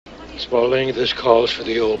Spaulding, this calls for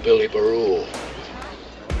the old Billy Barul.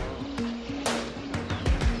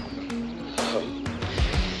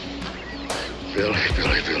 Billy.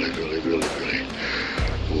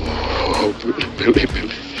 Whoa, Billy.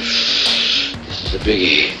 This is a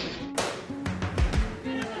biggie.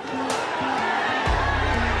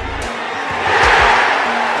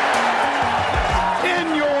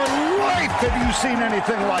 In your life, have you seen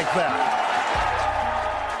anything like that?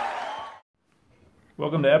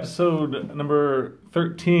 Welcome to episode number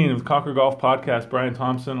 13 of the Conquer Golf Podcast. Brian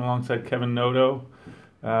Thompson alongside Kevin Noto.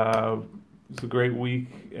 It's a great week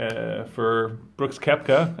for Brooks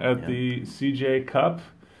Koepka at the CJ Cup.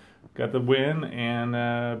 Got the win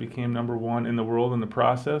and became number one in the world in the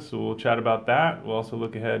process. So we'll chat about that. We'll also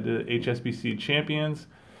look ahead to HSBC Champions.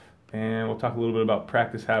 And we'll talk a little bit about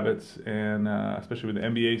practice habits. And especially with the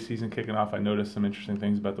NBA season kicking off, I noticed some interesting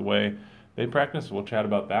things about the way they practice. We'll chat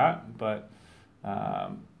about that. But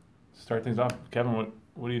start things off. Kevin,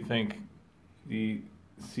 what do you think? The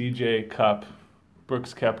CJ Cup,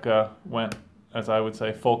 Brooks Koepka went, as I would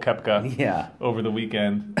say, full Koepka over the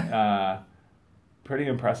weekend. Pretty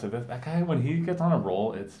impressive. That guy, when he gets on a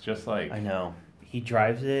roll, it's just like... I know. He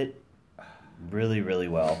drives it really, really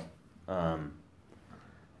well. And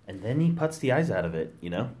then he puts the eyes out of it, you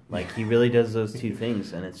know? Like, he really does those two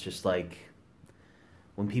things. And it's just like,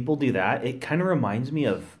 when people do that, it kind of reminds me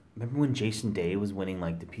of... Remember when Jason Day was winning,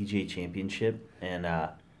 like, the PGA Championship? And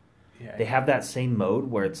they have that same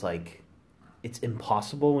mode where it's like, it's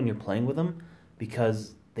impossible when you're playing with them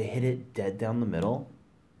because they hit it dead down the middle,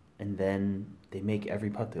 and then they make every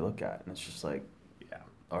putt they look at. And it's just like,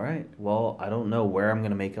 all right, well, I don't know where I'm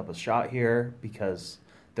going to make up a shot here because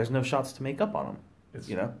there's no shots to make up on them. It's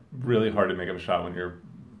you know, really hard to make up a shot when you're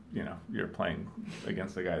playing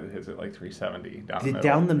against a guy that hits it like 370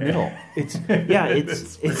 down the middle. It's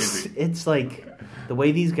it's like the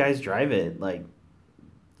way these guys drive it. Like,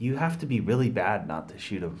 you have to be really bad not to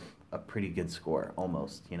shoot a pretty good score,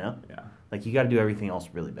 almost. You know, like you got to do everything else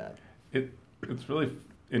really bad. It's really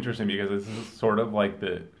interesting because this is sort of like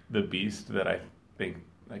the beast that I think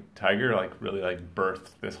like Tiger really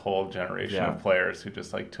birthed this whole generation of players who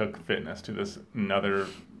just like took fitness to this another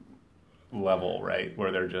level, right? Where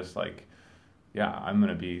they're just like, I'm going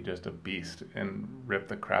to be just a beast and rip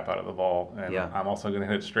the crap out of the ball. And I'm also going to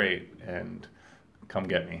hit it straight and come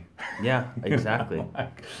get me. Yeah, exactly.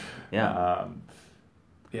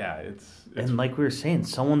 It's and like we were saying,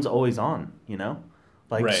 someone's always on, you know?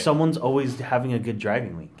 Like someone's always having a good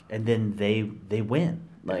driving week and then they win.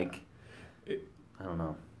 Like, I don't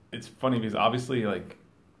know. It's funny because obviously like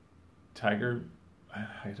Tiger,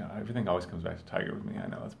 everything always comes back to Tiger with me. I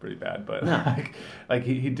know that's pretty bad, but like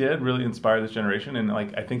he did really inspire this generation, and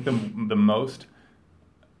like I think the most,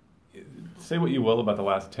 say what you will about the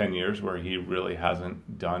last 10 years where he really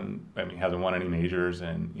hasn't done. I mean, he hasn't won any majors,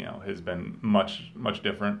 and has been much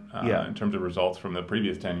different in terms of results from the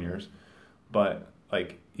previous 10 years. But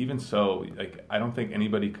like even so, like I don't think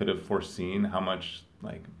anybody could have foreseen how much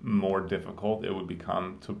like more difficult it would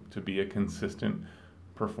become to be a consistent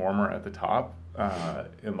performer at the top.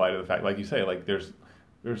 In light of the fact, like you say, like there's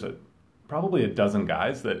probably a dozen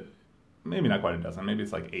guys that, maybe not quite a dozen, maybe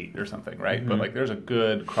it's like 8 or something, right? Mm-hmm. But like there's a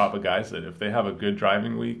good crop of guys that if they have a good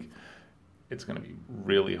driving week, it's going to be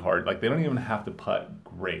really hard. Like they don't even have to putt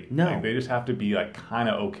great. No, like, they just have to be like kind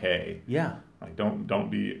of okay. Yeah. Like don't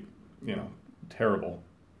be terrible,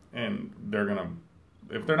 and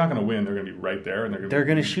if they're not going to win, they're going to be right there, and they're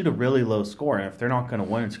going to shoot a really low score. And if they're not going to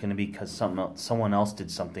win, it's going to be because someone else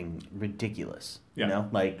did something ridiculous. You know,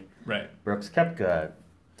 like Brooks Koepka,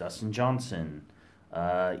 Dustin Johnson,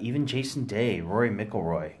 even Jason Day, Rory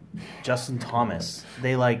McIlroy, Justin Thomas.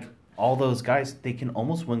 They like all those guys. They can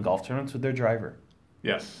almost win golf tournaments with their driver.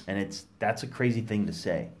 Yes, and that's a crazy thing to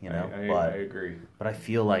say. You know, I agree. But I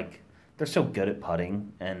feel like they're so good at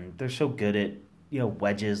putting, and they're so good at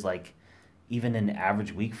wedges. Like, even an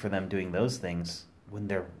average week for them doing those things when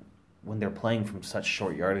they're playing from such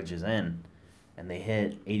short yardages in, and they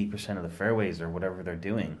hit 80% of the fairways or whatever they're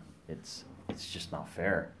doing, it's just not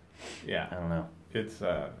fair. Yeah, I don't know.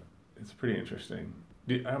 It's pretty interesting.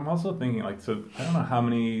 I'm also thinking I don't know how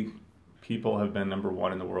many people have been number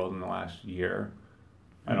one in the world in the last year.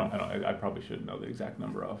 I probably should know the exact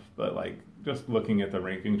number but like just looking at the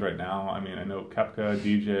rankings right now, I mean, I know Koepka,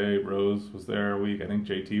 DJ, Rose was there a week. I think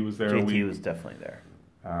JT was there a week. JT was definitely there.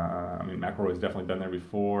 I mean, McIlroy's definitely been there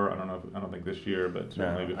before. I don't think this year, but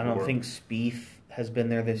certainly before. I don't think Spieth has been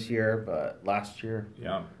there this year, but last year.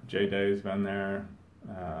 Yeah, J Day's been there.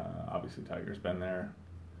 Obviously, Tiger's been there.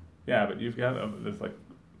 Yeah, but you've got this like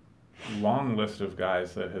long list of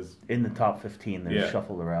guys that has in the top 15. They're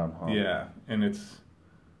shuffled around. Huh? Yeah, and it's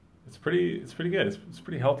it's pretty good. It's a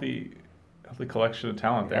pretty healthy collection of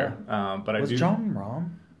talent there. But was John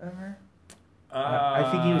Rahm ever? I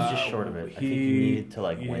think he was just short of it. I think he needed to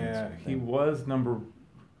win.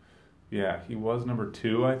 Yeah, he was number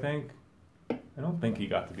 2, I think. I don't think he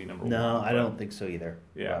got to be number 1. No, I don't think so either.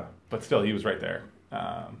 Yeah, but still, he was right there.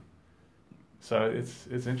 So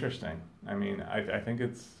it's interesting. I mean, I think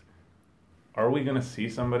it's. Are we going to see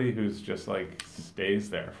somebody who's just stays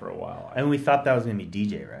there for a while? And we thought that was going to be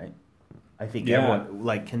DJ, right? I think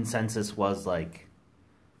everyone consensus was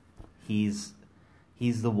he's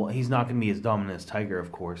not going to be as dominant as Tiger,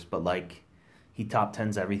 of course, but he top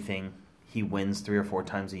 10s everything. He wins 3 or 4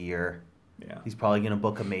 times a year. Yeah. He's probably going to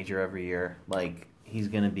book a major every year. He's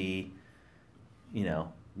going to be,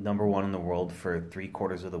 number 1 in the world for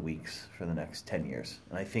 3/4 of the weeks for the next 10 years.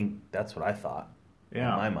 And I think that's what I thought.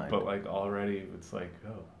 Yeah, in my mind. But already it's there's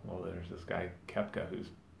this guy Koepka who's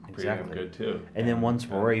pretty damn good too. And then once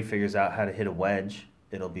Rory figures out how to hit a wedge,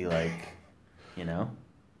 it'll be Yeah,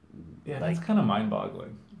 that's kind of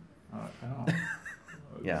mind-boggling. I don't.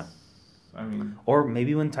 Yeah. I mean, or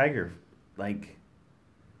maybe when Tiger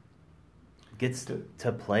gets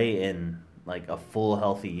to play in a full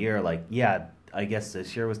healthy year. I guess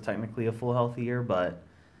this year was technically a full healthy year, but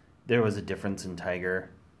there was a difference in Tiger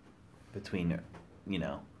between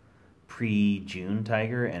pre-June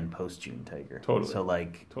Tiger and post-June Tiger. Totally. So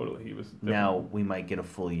totally, he was different. Now we might get a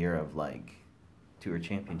full year of Tour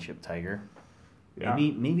Championship Tiger. Yeah.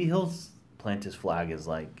 Maybe he'll plant his flag as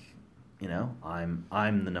I'm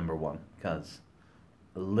the number 1, because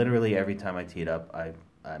literally every time I tee it up,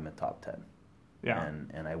 I'm a top 10. Yeah.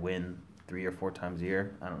 And I win 3 or 4 times a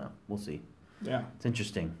year. I don't know. We'll see. Yeah. It's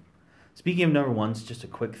interesting. Speaking of number 1s, just a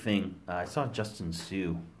quick thing. I saw Justin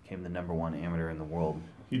Suh became the number 1 amateur in the world.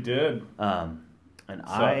 He did. And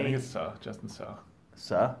I think it's Justin Suh.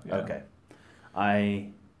 Suh? Yeah. Okay.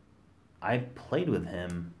 I played with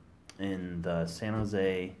him in the Santa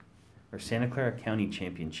Clara County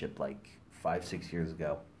Championship 5-6 years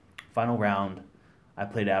ago. Final round, I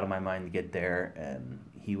played out of my mind to get there, and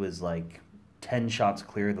he was 10 shots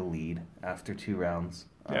clear of the lead after 2 rounds.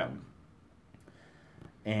 Yeah.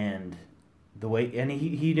 And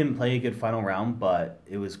he didn't play a good final round, but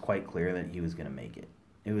it was quite clear that he was going to make it.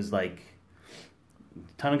 It was a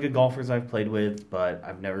ton of good golfers I've played with, but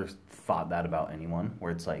I've never thought that about anyone,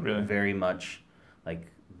 where it's really? Very much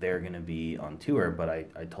they're going to be on tour. But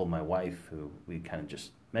I told my wife, who we kind of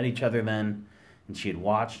just met each other then, and she had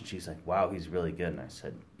watched, and she's like, wow, he's really good. And I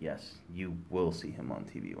said, yes, you will see him on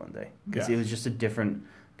TV one day. Because it was just a different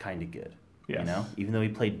kind of good. Yes. Even though he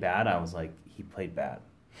played bad, I was like, he played bad.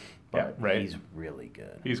 But right. He's really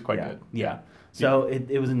good. He's quite good. Yeah. So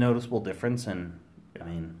it was a noticeable difference, and I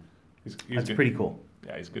mean, he's that's good. pretty cool.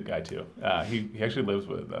 Yeah, he's a good guy too. He actually lives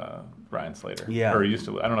with Ryan Slater. Yeah. Or he used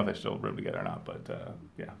to. I don't know if they still live together or not, but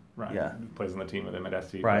Ryan plays on the team with him at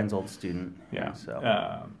SC. Ryan's old student. Yeah. So.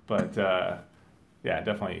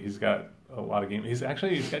 Definitely, he's got a lot of game. He's got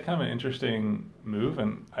kind of an interesting move,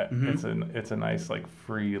 and it's a nice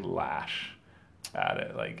free lash at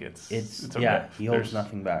it. He holds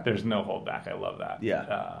nothing back. There's no hold back. I love that.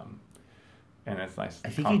 Yeah. And it's nice. I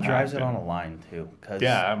think he drives it on a line too. Cause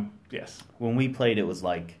yes. When we played, it was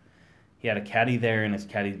he had a caddy there, and his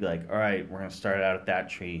caddy'd be like, all right, we're going to start out at that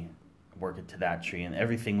tree, work it to that tree. And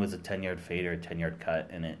everything was a 10-yard fade or a 10-yard cut.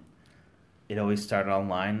 And it always started on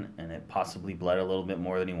line, and it possibly bled a little bit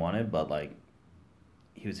more than he wanted. But,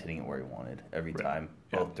 he was hitting it where he wanted every time,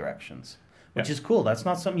 both directions. Which is cool. That's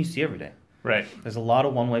not something you see every day. Right. There's a lot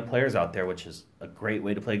of one-way players out there, which is a great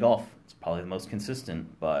way to play golf. It's probably the most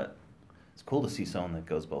consistent, but it's cool to see someone that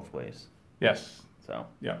goes both ways. Yes. So.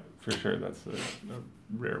 Yeah, for sure. That's a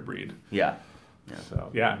rare breed. Yeah.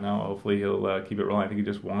 So, hopefully he'll keep it rolling. I think he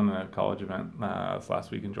just won a college event this last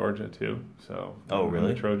week in Georgia, too. So. Oh,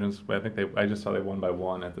 really? The Trojans, I just saw they won by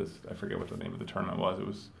 1 at this, I forget what the name of the tournament was. It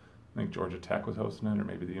was, I think Georgia Tech was hosting it, or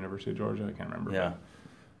maybe the University of Georgia. I can't remember. Yeah.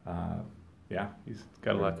 But, he's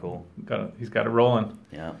got a lot. Cool. He's got it rolling.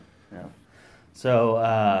 Yeah.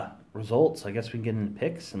 So, results. I guess we can get into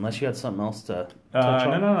picks, unless you had something else to touch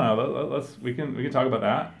on. No. We can talk about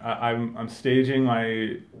that. I'm staging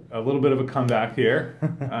a little bit of a comeback here.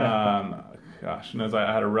 Gosh knows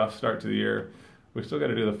I had a rough start to the year. We still got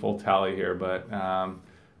to do the full tally here, but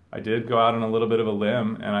I did go out on a little bit of a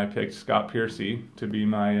limb, and I picked Scott Piercy to be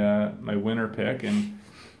my winner pick, and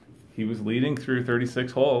he was leading through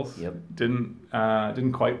 36 holes. Yep.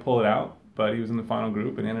 Didn't quite pull it out, but he was in the final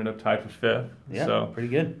group and ended up tied for 5th. Yeah, so pretty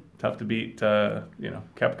good. Tough to beat,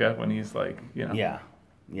 Koepka when he's Yeah.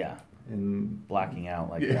 In blacking out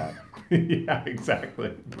like that. Yeah, exactly.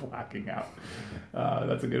 Blacking out.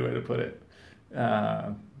 That's a good way to put it.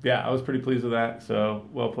 yeah, I was pretty pleased with that. So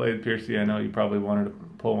well played, Piercy. I know you probably wanted to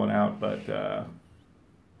pull one out, but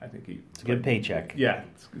I think it's a good paycheck. Yeah,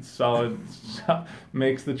 it's solid.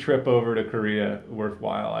 Makes the trip over to Korea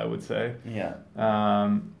worthwhile, I would say. Yeah.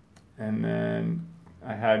 And then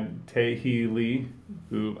I had Tae-hee Lee,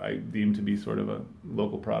 who I deem to be sort of a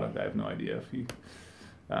local product. I have no idea if he...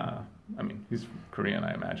 I mean, he's Korean,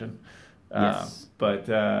 I imagine. Yes.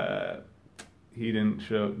 But he didn't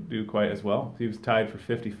do quite as well. He was tied for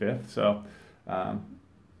 55th, so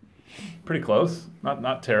pretty close.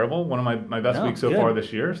 Not terrible. One of my best weeks so far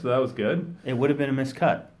this year, so that was good. It would have been a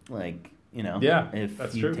miscut, Yeah, if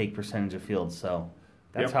that's you true. take percentage of field. So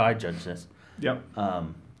that's Yep. how I judge this. Yep.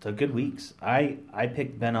 So good weeks. I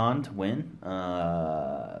picked Ben On to win.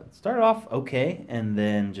 Started off okay and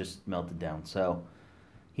then just melted down. So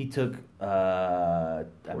he took I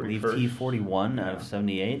believe 41st. T41 out of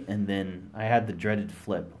 78, and then I had the dreaded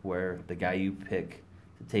flip where the guy you pick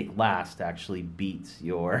to take last actually beats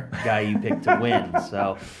your guy you picked to win.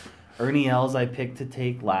 So Ernie Els I picked to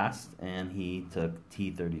take last, and he took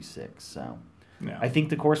T36. So Yeah. I think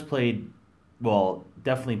the course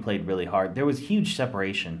definitely played really hard. There was huge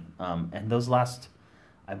separation, and those last,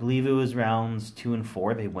 I believe it was rounds 2 and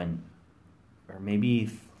 4, they went, or maybe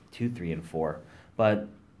 2, 3, and 4. But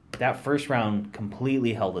that first round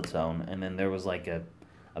completely held its own, and then there was like a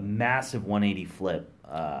massive 180 flip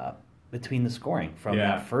between the scoring from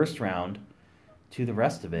that first round to the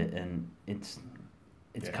rest of it, and it's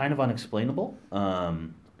kind of unexplainable.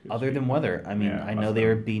 Other than weather, I mean, I know they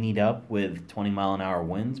were beanied up with 20-mile-an-hour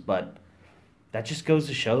winds, but that just goes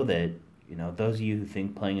to show that, those of you who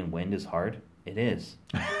think playing in wind is hard, it is.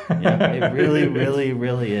 It really, really,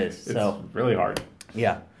 really is. It's really hard.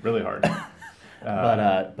 Yeah. Really hard.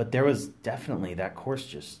 But there was definitely, that course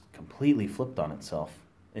just completely flipped on itself.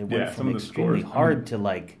 It went from extremely hard to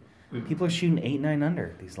people are shooting 8, 9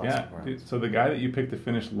 under these last couple rounds. Dude, so the guy that you picked to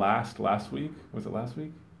finish last week, was it last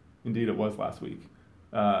week? Indeed, it was last week.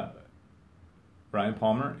 Ryan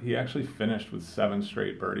Palmer, he actually finished with 7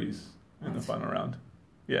 straight birdies in the final round.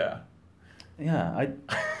 Yeah. Yeah,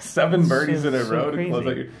 7 birdies in a row crazy.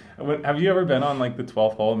 to close out. Have you ever been on the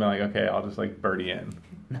 12th hole and been like, okay, I'll just birdie in?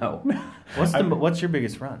 No. What's your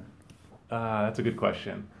biggest run? That's a good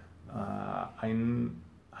question.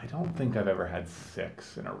 I don't think I've ever had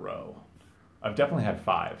 6 in a row. I've definitely had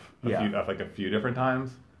 5. A few different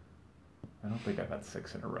times. I don't think I've had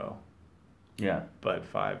 6 in a row. Yeah. But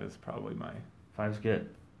 5 is probably 5's good.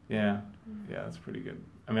 Yeah, that's pretty good.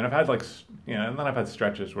 I mean, I've had and then I've had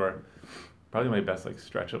stretches where probably my best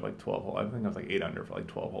stretch of 12 holes. I think I was 8 under for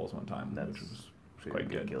 12 holes one time, which was quite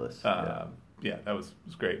ridiculous. Good. Yeah, that was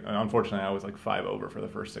great. And unfortunately, I was 5 over for the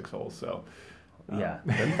first 6 holes. So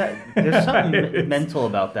there's something mental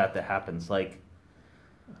about that happens.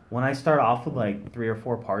 When I start off with 3 or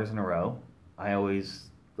 4 pars in a row, I always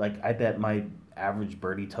I bet my average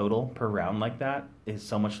birdie total per round like that is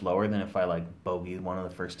so much lower than if I bogey one of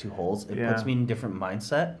the first 2 holes. It puts me in a different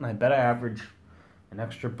mindset, and I bet I average an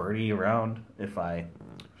extra birdie around if I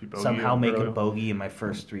somehow make a bogey in my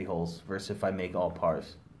first 3 holes versus if I make all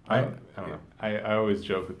pars. I don't know. I always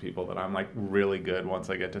joke with people that I'm really good once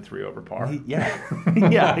I get to 3 over par. Yeah,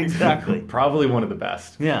 yeah, exactly. Probably one of the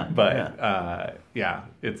best. Yeah, but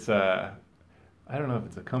it's I don't know if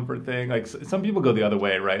it's a comfort thing. Some people go the other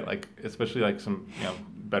way, right? Especially some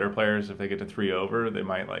better players, if they get to 3 over, they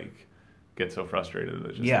might get so frustrated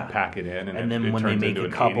that they just pack it in, and then it when they turns make into a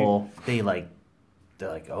an couple, 80. they're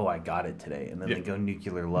like, oh, I got it today, and then they go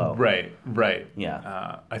nuclear low. Right.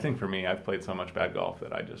 Yeah. I think for me, I've played so much bad golf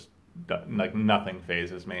that I just nothing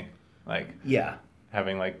phases me.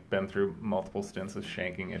 Having been through multiple stints of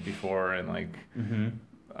shanking it before, and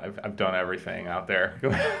I've done everything out there.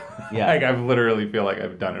 I literally feel like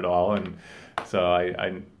I've done it all, and so I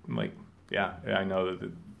know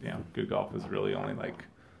that good golf is really only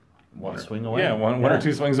one swing away. Yeah, one or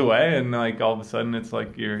 2 swings away, and all of a sudden it's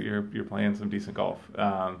you're playing some decent golf.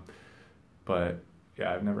 But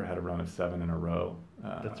yeah, I've never had a run of 7 in a row.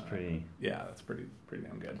 That's pretty. Yeah, that's pretty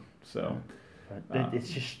damn good. So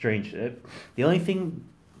it's just strange. The only thing,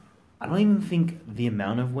 I don't even think the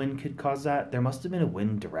amount of wind could cause that. There must have been a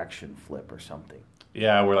wind direction flip or something.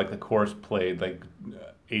 Yeah, where the course played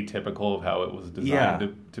atypical of how it was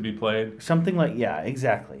designed to be played. Something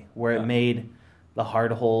exactly. Where it made the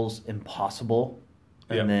hard holes impossible,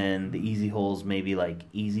 and then the easy holes maybe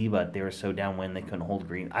easy, but they were so downwind they couldn't hold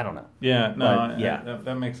green. I don't know. Yeah, no,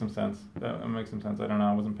 that makes some sense. That makes some sense. I don't know.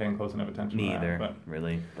 I wasn't paying close enough attention. Me to either, that,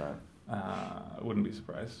 really. But I wouldn't be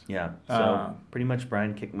surprised. Yeah. So pretty much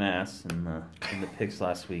Brian kicked my ass in the picks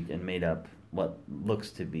last week and made up what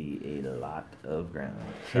looks to be a lot of ground.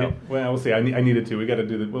 Yeah, So well, we'll see. I needed to. We got to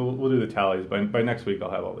do the. We'll do the tallies by next week.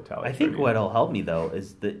 I'll have all the tallies. I think ready. what'll help me though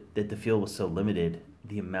is that the field was so limited,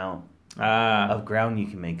 the amount Ah. of ground you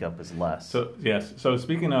can make up is less. So yes. So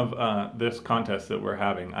speaking of this contest that we're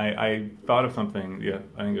having, I thought of something. Yeah,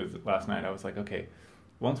 I think it was last night. I was like, okay,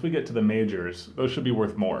 once we get to the majors, those should be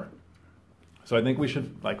worth more. So I think we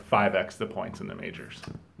should like 5x the points in the majors.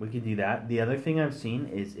 We could do that. The other thing I've seen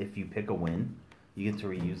is if you pick a win, you get to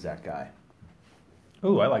reuse that guy.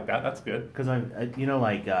 Ooh, I like that. That's good. Because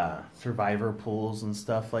like survivor pools and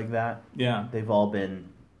stuff like that. Yeah. They've all been,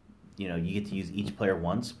 you get to use each player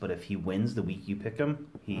once, but if he wins the week you pick him,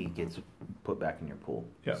 he gets put back in your pool.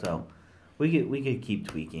 Yeah. So we could keep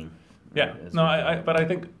tweaking. Yeah. as No, we go. but I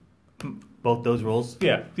think Both those rules.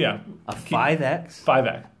 yeah. A 5x.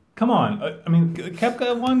 5x. Come on. I mean,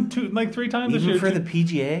 Koepka won 3 times this Even year. for the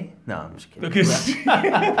PGA? No, I'm just kidding. Okay.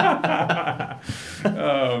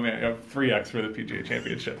 Oh man, yeah, 3x for the PGA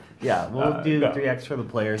Championship. Yeah, we'll do no. 3x for the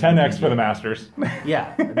players. 10x for the Masters.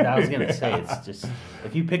 Yeah, I was gonna say it's just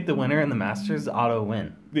if you pick the winner in the Masters, auto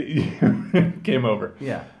win. Game over.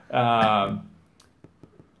 Yeah.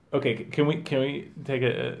 Okay, can we take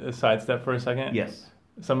a sidestep for a second? Yes.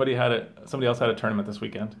 Somebody else had a tournament this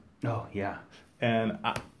weekend, Oh yeah. and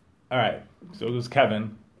all right, so it was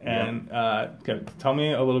Kevin. And Kevin, tell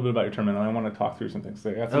me a little bit about your tournament. And I want to talk through some things. So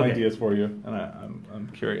I got some Okay. ideas for you, and I'm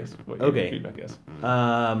curious what your feedback is.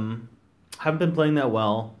 Haven't been playing that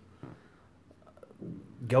well.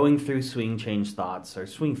 Going through swing thoughts,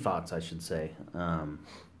 I should say.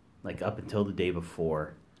 Like up until the day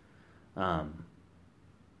before. And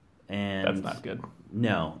That's not good.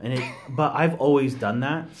 No, but I've always done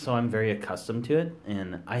that, so I'm very accustomed to it,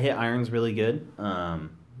 and I hit irons really good.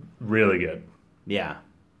 Really good. Yeah,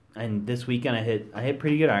 and this weekend I hit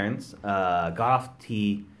pretty good irons. Got off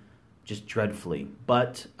tee just dreadfully,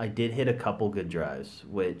 but I did hit a couple good drives,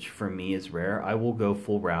 which for me is rare. I will go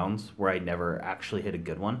full rounds where I never actually hit a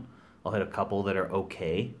good one. I'll hit a couple that are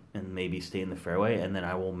okay and maybe stay in the fairway, and then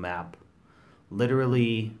I will map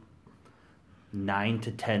literally 9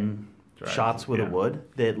 to 10 Drives, shots with yeah. a wood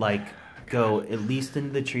that like go at least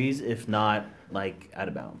into the trees, if not like out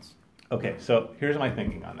of bounds. Okay, so here's my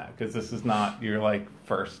thinking on that, because this is not your like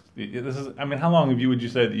first. This is. I mean, how long would you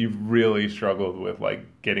say that you've really struggled with like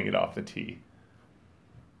getting it off the tee?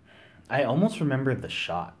 I almost remember the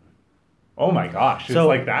shot. Oh my gosh, it's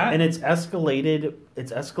like that. And it's escalated.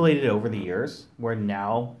 It's escalated over the years. Where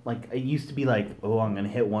now, like it used to be like, oh, I'm gonna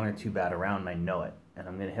hit one or two bad around, and I know it, and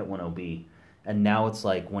I'm gonna hit one OB. And now it's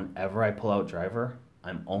like whenever I pull out driver,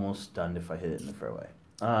 I'm almost stunned if I hit it in the fairway.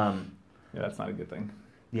 Yeah, that's not a good thing.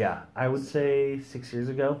 Yeah, I would say 6 years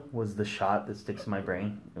ago was the shot that sticks in my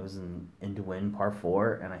brain. It was into win par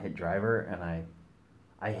 4, and I hit driver, and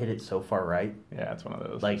I hit it so far right, Yeah, it's one of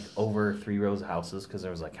those. like over 3 rows of houses, because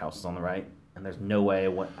there was like houses on the right, and there's no way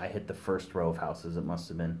I hit the first row of houses. It must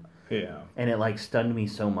have been, Yeah. and it like stunned me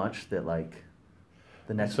so much that like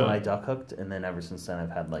the next So- one I duck hooked, and then ever since then I've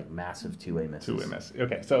had like massive two-way misses. Two-way miss.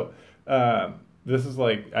 Okay, so this is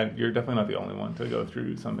like you're definitely not the only one to go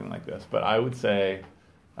through something like this, but I would say.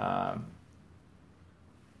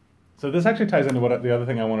 So this actually ties into what the other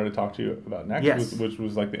thing I wanted to talk to you about next, Yes. which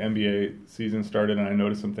was like the NBA season started, and I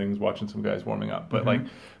noticed some things watching some guys warming up. But Mm-hmm. like,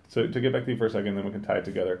 so to get back to you for a second, then we can tie it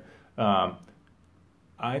together.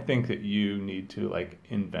 I think that you need to like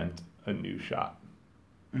invent a new shot.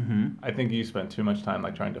 Mm-hmm. I think you spend too much time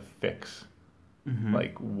like trying to fix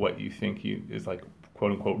like what you think is like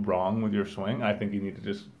quote unquote wrong with your swing. I think you need to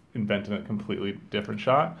just invent a completely different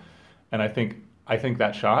shot, and I think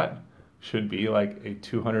that shot should be like a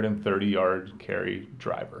 230-yard carry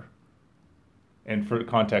driver. And for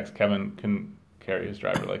context, Kevin can carry his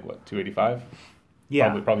driver like what, 285?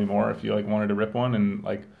 Yeah. Probably more if you like wanted to rip one and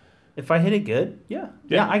like. If I hit it good, yeah.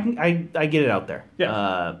 Yeah. I get it out there.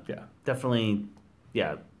 Yeah. Yeah. Definitely,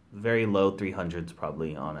 yeah. Very low 300s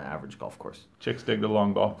probably on an average golf course. Chicks dig the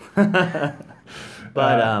long ball.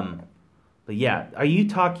 But yeah, are you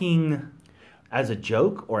talking as a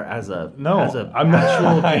joke or as a No, as a I'm not.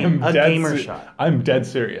 actual I'm a dead gamer shot? I'm dead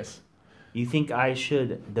serious. You think I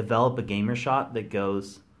should develop a gamer shot that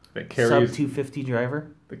goes That sub carries 250 driver?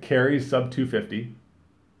 the carries sub 250,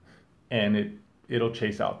 and it'll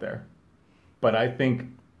chase out there. But I think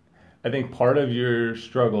part of your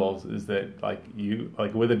struggles is that like you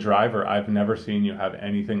like with a driver, I've never seen you have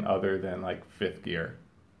anything other than like fifth gear,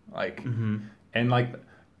 like and like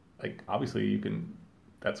obviously you can.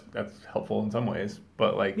 That's helpful in some ways,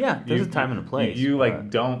 but like Yeah, there's a time and a place, You like but-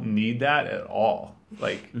 don't need that at all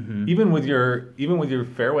Like even with your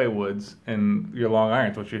fairway woods and your long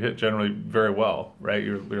irons, which you hit generally very well, right?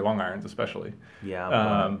 Your long irons especially.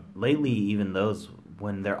 Yeah. Lately, even those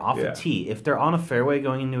when they're off a tee, if they're on a fairway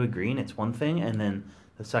going into a green, it's one thing, and then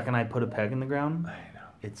the second I put a peg in the ground,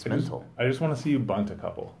 it's mental. I just want to see you bunt a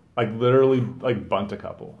couple, like literally like bunt a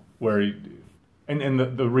couple. And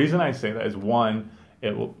the reason I say that is one,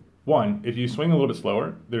 if you swing a little bit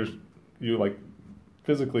slower, you like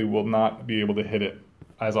physically will not be able to hit it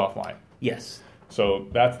as offline. Yes. So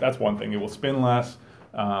that's one thing. It will spin less.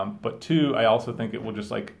 But two, I also think it will just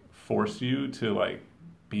like force you to like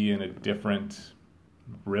be in a different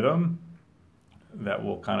rhythm that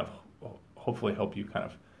will kind of hopefully help you kind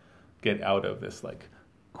of get out of this like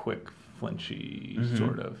quick flinchy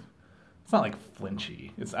sort of. It's not like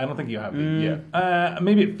flinchy. I don't think you have it yet.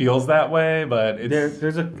 Maybe it feels that way, but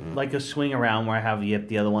there's a swing around where I have yet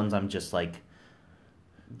the other ones I'm just like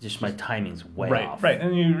my timing's way off. Right,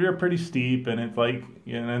 and you're pretty steep, and it's like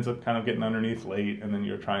it ends up kind of getting underneath late, and then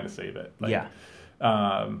you're trying to save it. Like,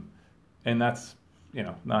 and that's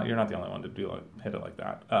you're not the only one to hit it like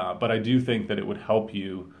that. But I do think that it would help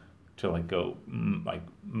you to like go like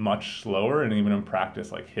much slower, and even in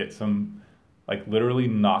practice, like hit some like literally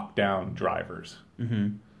knock down drivers. I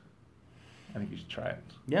think you should try it.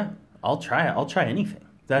 Yeah, I'll try it. I'll try anything.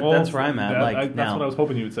 That's where I'm at. That's what I was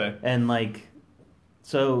hoping you would say. And like.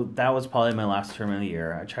 So that was probably my last tournament of the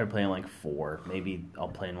year. I tried playing like 4. Maybe I'll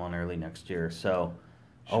play in one early next year. So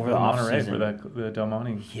over the off season, for the Del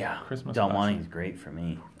Monte Christmas. Del Monte is great for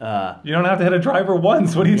me. You don't have to hit a driver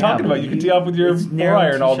once. What are you talking about? You can tee off with your 4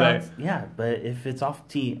 iron all day. Yeah, but if it's off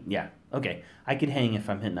tee, okay, I could hang if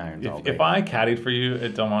I'm hitting irons all day. If I caddied for you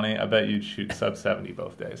at Del Monte, I bet you'd shoot sub 70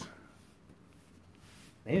 both days.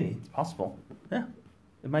 Maybe it's possible. Yeah,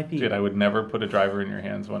 it might be. Dude, I would never put a driver in your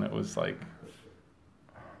hands when it was like.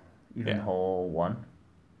 Even hole 1?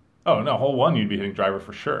 Oh, no, hole 1 you'd be hitting driver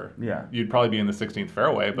for sure. Yeah. You'd probably be in the 16th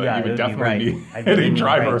fairway, but you would definitely be I'd hitting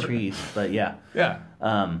driver. Right trees, but yeah. Yeah. Did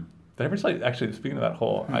I ever tell you, actually, speaking of that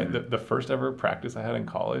hole, the first ever practice I had in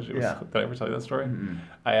college, did I ever tell you that story?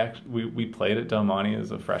 We played at Del Monte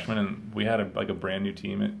as a freshman, and we had a brand new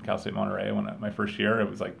team at Cal State Monterey my first year. It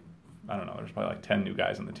was like, I don't know, there was probably like 10 new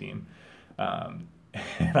guys on the team.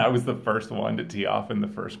 And I was the first one to tee off in the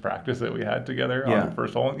first practice that we had together on the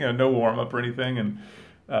first hole. No warm up or anything, and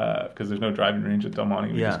because there's no driving range at Del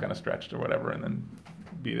Monte, we just kind of stretched or whatever, and then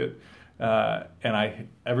beat it. And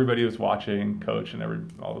everybody was watching, coach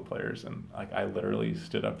and all the players, and like I literally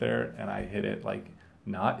stood up there and I hit it like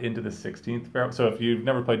not into the 16th fairway. So if you've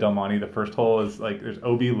never played Del Monte, the first hole is like there's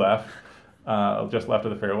OB left, just left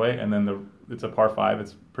of the fairway, and then it's a par 5.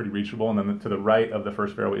 It's pretty reachable, and then to the right of the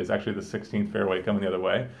first fairway is actually the 16th fairway coming the other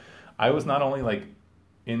way. I was not only like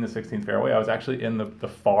in the 16th fairway, I was actually in the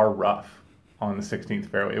far rough on the 16th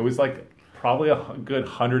fairway. It was like probably a good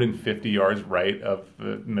 150 yards right of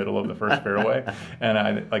the middle of the first fairway,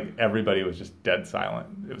 and everybody was just dead silent.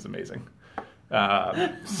 It was amazing.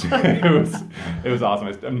 It was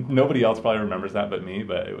awesome. Nobody else probably remembers that but me,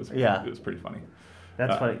 but it was pretty funny.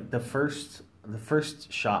 That's funny. The first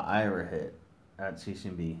shot I ever hit at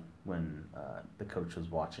CCB when the coach was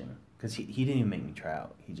watching, because he didn't even make me try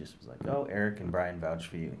out. He just was like, "Oh, Eric and Brian vouch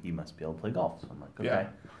for you. You must be able to play golf." So I'm like, "Okay." Yeah.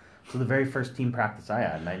 So the very first team practice I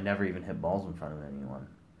had, and I never even hit balls in front of anyone.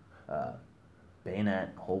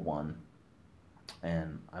 Bayonet, hole 1,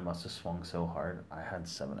 and I must have swung so hard, I had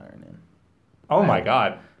 7 iron in. Oh my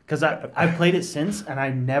God. Because I played it since, and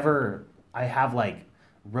I have like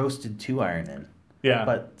roasted 2 iron in. Yeah.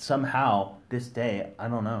 But somehow, this day, I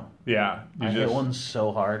don't know. Yeah. I hit one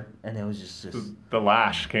so hard, and it was just the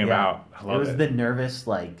lash came out. I love it. It was the nervous,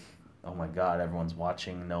 like, oh my God, everyone's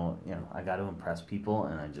watching. No, I got to impress people,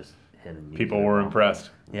 and I just hit a people were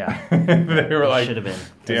impressed. Yeah. They were like, should have been.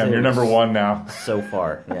 Damn, you're number 1 now. So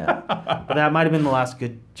far, yeah. But that might have been the last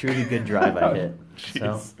truly good drive I hit.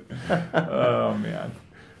 Jeez. Oh, man.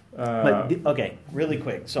 But, okay, really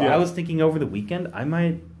quick. So I was thinking over the weekend, I've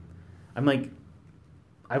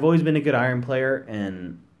always been a good iron player,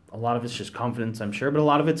 and a lot of it's just confidence, I'm sure, but a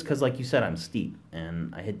lot of it's because, like you said, I'm steep,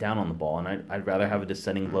 and I hit down on the ball, and I'd rather have a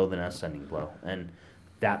descending blow than an ascending blow, and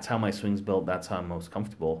that's how my swing's built, that's how I'm most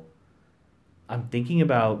comfortable. I'm thinking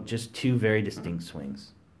about just 2 very distinct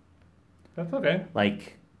swings. That's okay.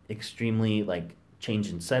 Like, extremely, like, change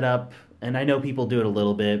in setup, and I know people do it a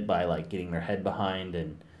little bit by, like, getting their head behind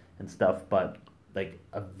and stuff, but, like,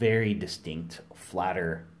 a very distinct,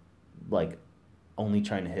 flatter, like, only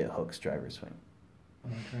trying to hit hooks driver swing.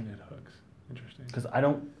 Only trying to hit hooks. Interesting. Because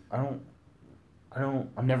I'm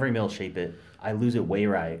never able to shape it. I lose it way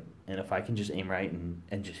right, and if I can just aim right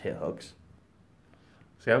and just hit hooks.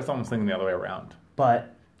 See, I was almost thinking the other way around.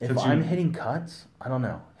 But if Since I'm hitting cuts, I don't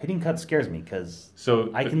know. Hitting cuts scares me because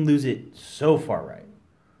So I can lose it so far right.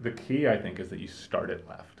 the key, I think, is that you start it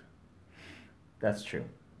left. That's true.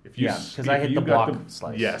 If you Because I hit the block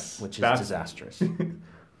slice, yes, which is that's- disastrous.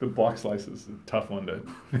 The block slice is a tough one to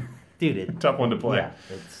Dude, tough one to play. yeah,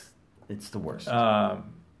 it's the worst.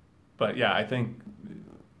 But yeah, I think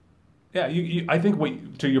I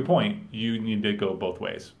think to your point, you need to go both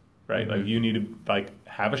ways, right? Mm-hmm. Like you need to like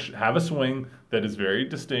have a swing that is very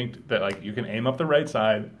distinct, that like you can aim up the right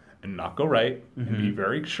side and not go right, and Mm-hmm. be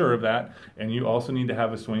very sure of that. And you also need to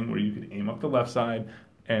have a swing where you can aim up the left side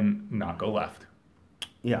and not go left,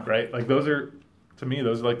 yeah. right? Like those are, to me,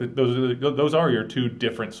 those are your two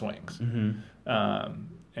different swings,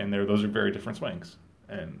 and those are very different swings.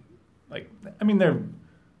 And like, I mean, they're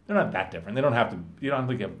not that different. They don't have to. You don't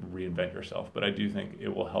have to reinvent yourself. But I do think it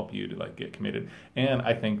will help you to like get committed. And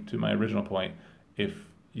I think, to my original point, if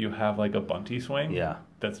you have like a bunty swing, Yeah.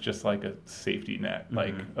 that's just like a safety net.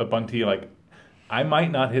 Like a bunty, like I might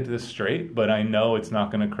not hit this straight, but I know it's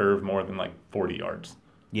not going to curve more than like 40 yards.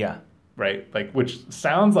 Yeah. Right? Like, which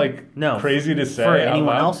sounds like No. crazy to say For out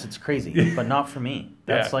anyone loud. else, it's crazy, but not for me.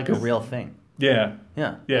 That's Yeah, like a 'cause- real thing. Yeah.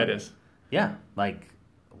 Yeah. Yeah, it is. Yeah. Like,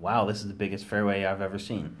 wow, this is the biggest fairway I've ever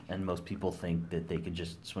seen. And most people think that they could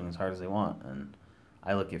just swing as hard as they want. And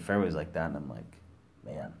I look at fairways like that and I'm like,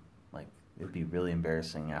 man, like, it'd be really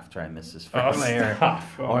embarrassing after I miss this Oh, fairway. Or, stop.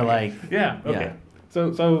 Oh, or my like, God. Yeah. Okay.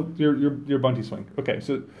 Yeah. So your bunty swing. Okay.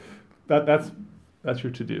 So that's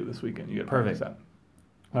your to do this weekend. You got to practice Perfect.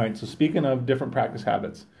 that. All right. So speaking of different practice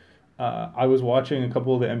habits, I was watching a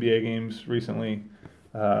couple of the NBA games recently,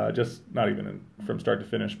 just not even from start to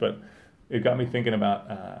finish, but it got me thinking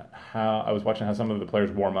about how I was watching how some of the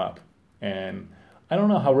players warm up, and I don't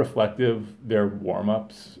know how reflective their warm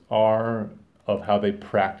ups are of how they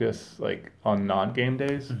practice like on non-game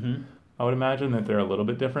days. I would imagine that they're a little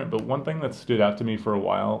bit different, but one thing that stood out to me for a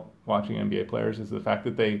while watching NBA players is the fact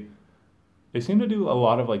that they seem to do a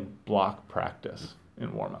lot of like block practice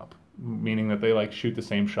in warm up, meaning that they like shoot the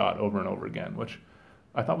same shot over and over again, which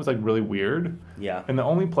I thought was like really weird. yeah. And the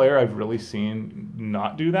only player I've really seen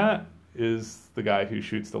not do that is the guy who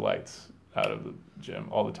shoots the lights out of the gym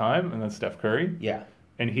all the time, and that's Steph Curry. Yeah.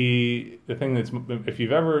 And the thing that's, if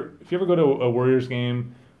you ever go to a Warriors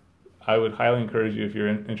game, I would highly encourage you, if you're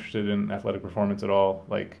interested in athletic performance at all,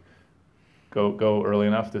 like go early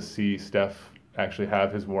enough to see Steph actually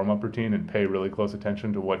have his warm up routine and pay really close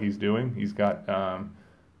attention to what he's doing. He's got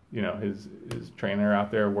his trainer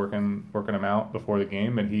out there working him out before the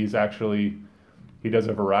game, and he does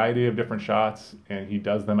a variety of different shots, and he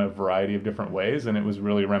does them a variety of different ways, and it was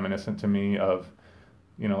really reminiscent to me of,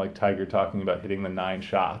 like Tiger talking about hitting the 9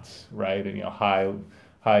 shots, right? And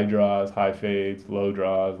high draws, high fades, low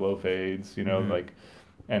draws, low fades, like,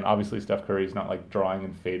 and obviously Steph Curry's not like drawing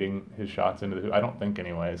and fading his shots into the hoop. I don't think,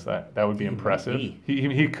 anyways, that would be impressive.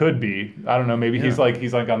 He could be. I don't know. Maybe he's like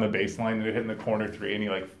on the baseline and hitting the corner 3 and he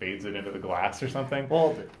like fades it into the glass or something.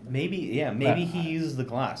 Well, maybe he uses the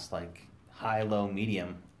glass, like high, low,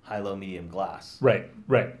 medium glass. Right.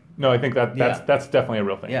 No, I think that's definitely a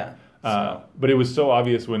real thing. Yeah. But it was so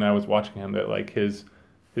obvious when I was watching him that like his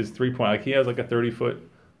 3-point, like he has like a 30-foot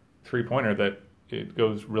 3-pointer that it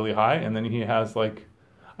goes really high, and then he has like,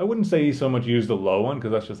 I wouldn't say he so much used a low one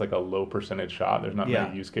because that's just like a low percentage shot. There's not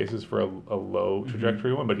many use cases for a low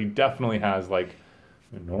trajectory one, but he definitely has like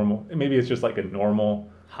a normal. Maybe it's just like a normal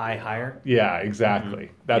higher. Yeah, exactly.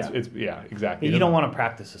 Mm-hmm. Exactly. You don't want to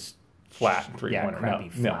practice a flat 3-pointer. crappy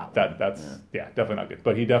flat. That's definitely not good.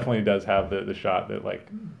 But he definitely does have the shot that like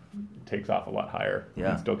takes off a lot higher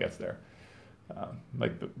and still gets there.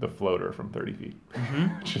 Like the floater from 30 feet,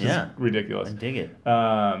 which is ridiculous. I dig it.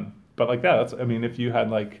 But like that, if you had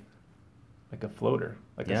like a floater,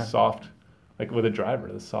 like a soft, like with a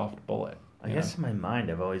driver, the soft bullet. I guess in my mind,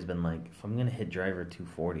 I've always been like, if I'm gonna hit driver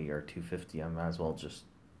 240 or 250, I might as well just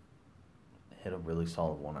hit a really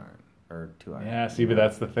solid 1-iron or 2-iron. Yeah, see, but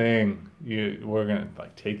that's the thing. We're gonna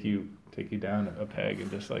like take you down a peg and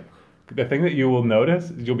just like. The thing that you will notice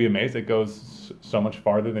is you'll be amazed it goes so much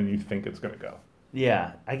farther than you think it's going to go.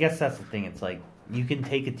 Yeah, I guess that's the thing. It's like you can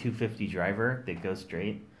take a 250 driver that goes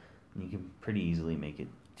straight, and you can pretty easily make it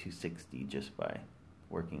 260 just by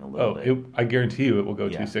working a little bit. I guarantee you it will go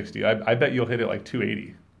 260. I bet you'll hit it like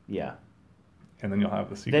 280. Yeah. And then you'll have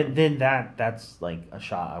the secret. Then that's like a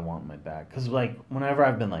shot I want in my bag. Because like whenever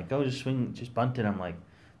I've been like, oh, just swing, just bunt it, I'm like,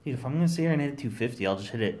 dude, if I'm going to sit here and hit it 250, I'll just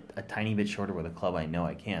hit it a tiny bit shorter with a club I know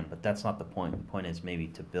I can. But that's not the point. The point is maybe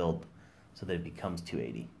to build so that it becomes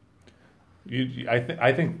 280.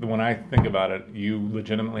 I think when I think about it, you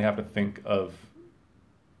legitimately have to think of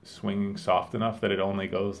swinging soft enough that it only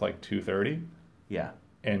goes like 230. Yeah.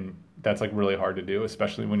 And that's like really hard to do,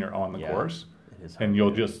 especially when you're on the course. It is hard And to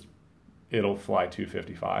you'll do. it'll fly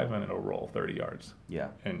 255 and it'll roll 30 yards. Yeah.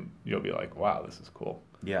 And you'll be like, wow, this is cool.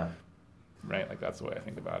 Yeah. Right? Like that's the way I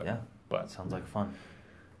think about it. Yeah. But Sounds like fun.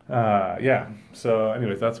 yeah. So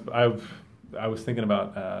anyways, I was thinking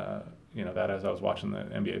about, that as I was watching the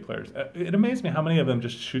NBA players. It amazed me how many of them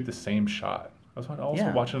just shoot the same shot. I was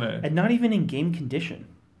also watching And not even in game condition.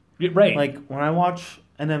 Yeah, right. Like when I watch,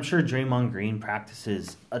 and I'm sure Draymond Green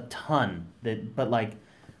practices a ton. But like,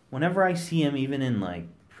 whenever I see him, even in like,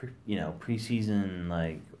 preseason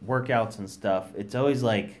like workouts and stuff, it's always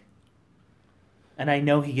like. And I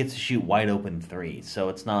know he gets to shoot wide open threes, so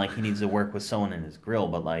it's not like he needs to work with someone in his grill.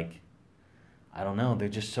 But like, I don't know, they're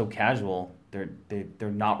just so casual.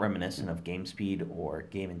 They're not reminiscent of game speed or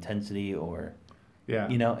game intensity or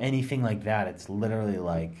anything like that. It's literally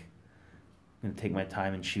like, I'm going to take my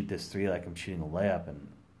time and shoot this three like I'm shooting a layup, and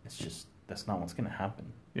it's just, that's not what's going to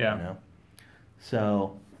happen. Yeah.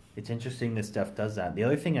 So it's interesting that Steph does that. The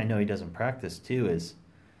other thing I know he does in practice too is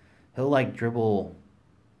he'll like dribble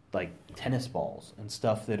like tennis balls and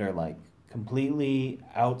stuff that are like completely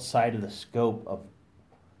outside of the scope of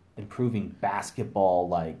improving basketball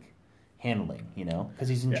like handling, because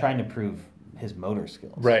he's trying to prove his motor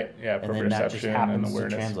skills. Right, yeah, and then that just happens and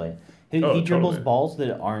awareness. to translate. He dribbles totally. Balls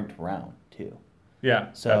that aren't round too. Yeah,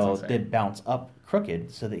 so they bounce up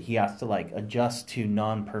crooked, so that he has to like adjust to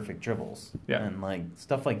non-perfect dribbles. Yeah, and like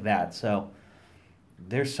stuff like that. So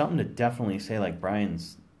there's something to definitely say, like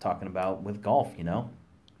Brian's talking about with golf. Yeah,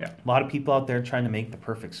 a lot of people out there trying to make the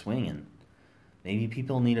perfect swing, and maybe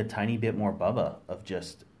people need a tiny bit more Bubba of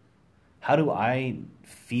just, how do I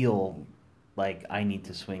feel like I need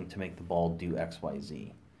to swing to make the ball do X, Y,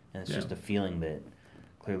 Z? And it's just a feeling that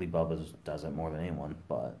clearly Bubba does it more than anyone.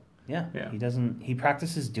 But yeah, he doesn't. He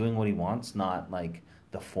practices doing what he wants, not like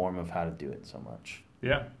the form of how to do it so much.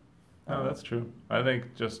 Yeah, no, that's true. I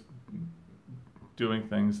think just doing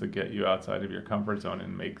things that get you outside of your comfort zone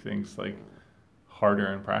and make things like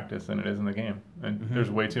harder in practice than it is in the game. And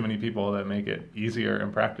there's way too many people that make it easier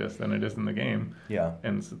in practice than it is in the game. Yeah,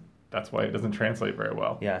 and that's why it doesn't translate very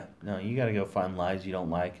well. Yeah, no, you got to go find lies you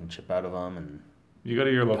don't like and chip out of them, and you go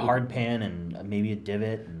to your local hard pan and maybe a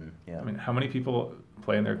divot, and I mean, how many people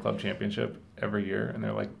play in their club championship every year and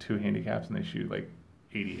they're like 2 handicaps and they shoot like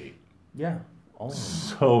 88? Yeah, all of them.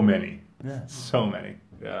 So many. Yeah, so many.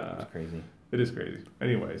 It's crazy. It is crazy.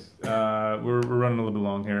 Anyways, we're running a little bit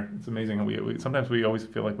long here. It's amazing how we sometimes we always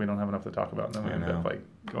feel like we don't have enough to talk about, and then we end up like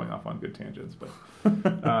going off on good tangents. But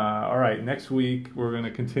all right, next week we're going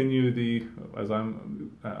to continue as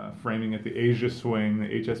I'm framing it, the Asia Swing, the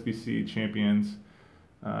HSBC Champions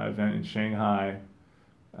event in Shanghai.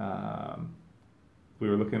 We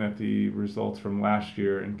were looking at the results from last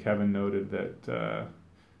year, and Kevin noted that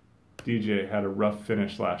DJ had a rough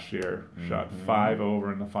finish last year, shot 5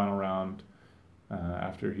 over in the final round.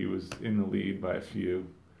 After he was in the lead by a few,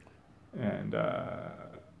 and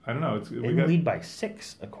I don't know. In the lead by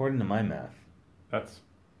 6, according to my math. That's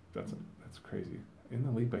crazy. In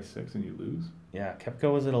the lead by 6 and you lose. Yeah,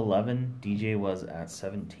 Koepka was at 11. DJ was at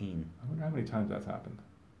 17. I wonder how many times that's happened.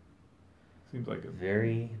 Seems like it.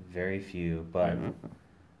 Very, very few, but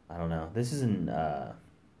I don't know. This is an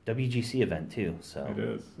WGC event too, so it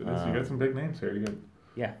is. You got some big names here. You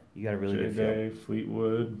got a really good field.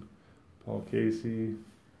 Fleetwood. Paul Casey,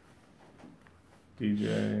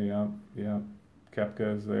 DJ, yep.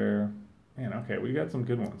 Koepka's there. Man, okay, we got some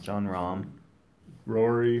good ones. Jon Rahm.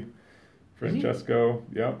 Rory, Francesco,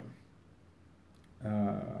 yep.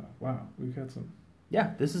 Wow, we've got some.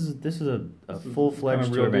 Yeah, this is a full-fledged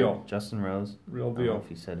kind of real deal. Justin Rose. Real deal. I don't know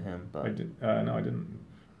if you said him, but... No, I didn't.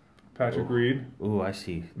 Patrick Reed. Ooh, I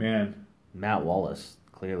see. Man. Matt Wallace.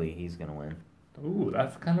 Clearly, he's going to win. Ooh,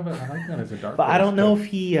 that's kind of I like that as a dark. But I don't know if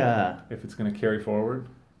he if it's going to carry forward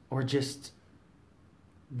or just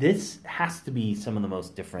this has to be some of the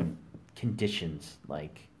most different conditions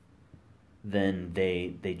than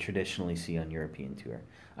they traditionally see on European Tour.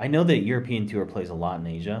 I know that European Tour plays a lot in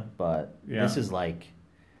Asia, but this is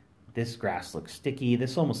this grass looks sticky.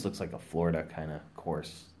 This almost looks like a Florida kind of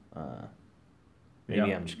course.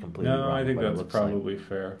 Maybe I'm just completely wrong. No, I think that's probably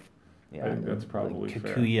fair. Yeah, I think that's probably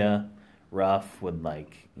fair. Kikuya rough with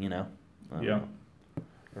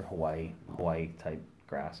or Hawaii type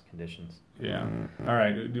grass conditions. Yeah. All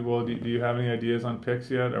right. Do you have any ideas on picks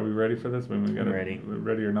yet? Are we ready for this? When we're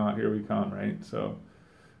ready or not, here we come. Right. So,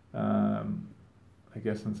 I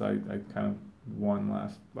guess since I kind of won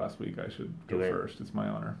last week, I should go first. It's my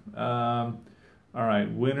honor. All right.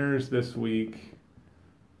 Winners this week.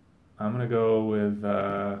 I'm gonna go with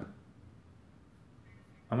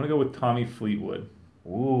Tommy Fleetwood.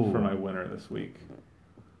 Ooh. for my winner this week.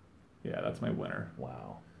 Yeah, that's my winner.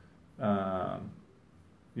 Wow.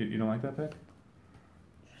 You don't like that pick?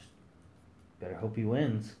 Better hope he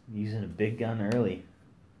wins. Using a big gun early.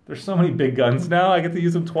 There's so many big guns now. I get to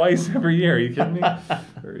use them twice every year. Are you kidding me?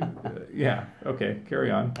 Yeah. Okay. Carry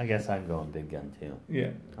on. I guess I'm going big gun too. Yeah.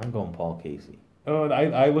 I'm going Paul Casey. Oh,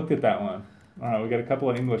 I looked at that one. All right, we got a couple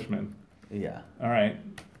of Englishmen. Yeah. All right.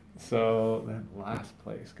 So that last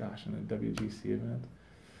place, gosh, in a WGC event.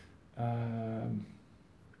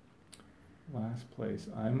 Last place.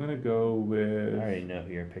 I'm gonna go with. I already know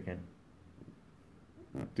who you're picking.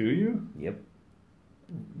 Do you? Yep.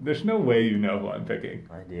 There's no way you know who I'm picking.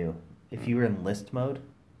 I do. If you were in list mode,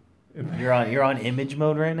 you're on image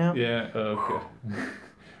mode right now. Yeah. Okay.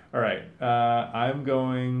 All right. I'm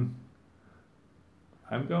going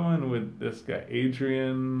with this guy,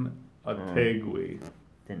 Adrian Otegui.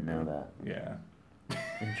 Didn't know that. Yeah.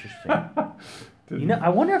 Interesting. I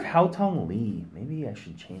wonder if Hao Tong Lee. Maybe I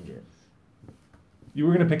should change it. You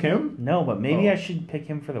were gonna pick him? No, but maybe I should pick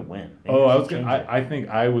him for the win. Maybe I think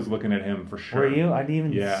I was looking at him for sure. Were you? I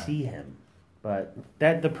didn't even see him. But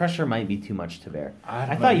the pressure might be too much to bear.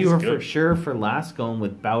 I thought you were for sure for last going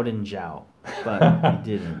with Bowden Zhao, but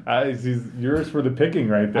you didn't. He's yours for the picking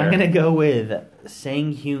right there. I'm gonna go with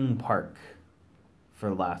Sang Hyun Park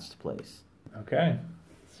for last place. Okay,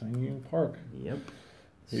 Sang Hyun Park. Yep.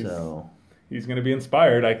 He's gonna be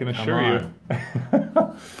inspired. I can assure you.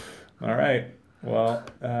 All right. Well,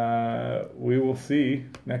 we will see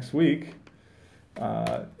next week.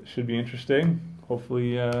 Should be interesting.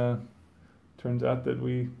 Hopefully, turns out that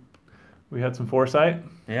we had some foresight.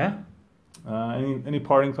 Yeah. Any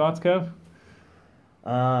parting thoughts, Kev?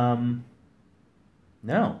 No.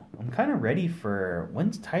 I'm kind of ready for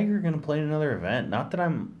when's Tiger gonna play in another event. Not that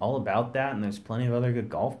I'm all about that, and there's plenty of other good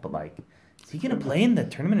golf, but like, is he gonna play in the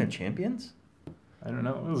Tournament of Champions? I don't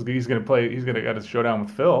know. He's gonna play. He's gonna get a showdown with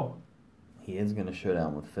Phil. He is going to show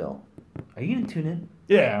down with Phil. Are you going to tune in?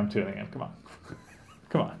 Yeah, I'm tuning in. Come on.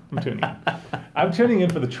 I'm tuning in. I'm tuning in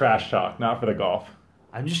for the trash talk, not for the golf.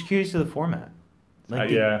 I'm just curious to the format.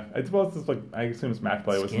 Yeah. It's like, I assume it's match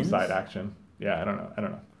play with some Skins? side action. Yeah, I don't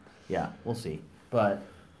know. Yeah, we'll see. But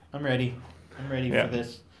I'm ready. I'm ready for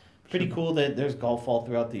this. Pretty cool that there's golf all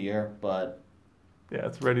throughout the year, but yeah,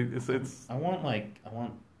 it's ready. It's. I want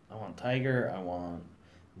Tiger. I want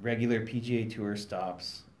regular PGA Tour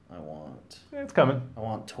stops. It's coming. I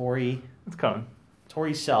want Torrey. It's coming.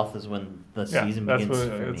 Torrey South is when the season begins.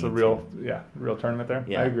 It's a real tournament there.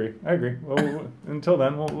 Yeah. I agree. Well, until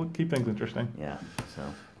then, we'll keep things interesting. Yeah. So.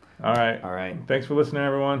 All right. Thanks for listening,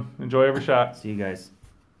 everyone. Enjoy every shot. See you guys.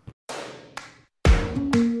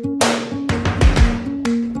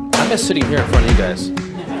 I miss sitting here in front of you guys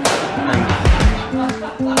and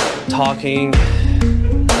talking,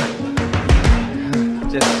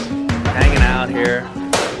 just hanging out here.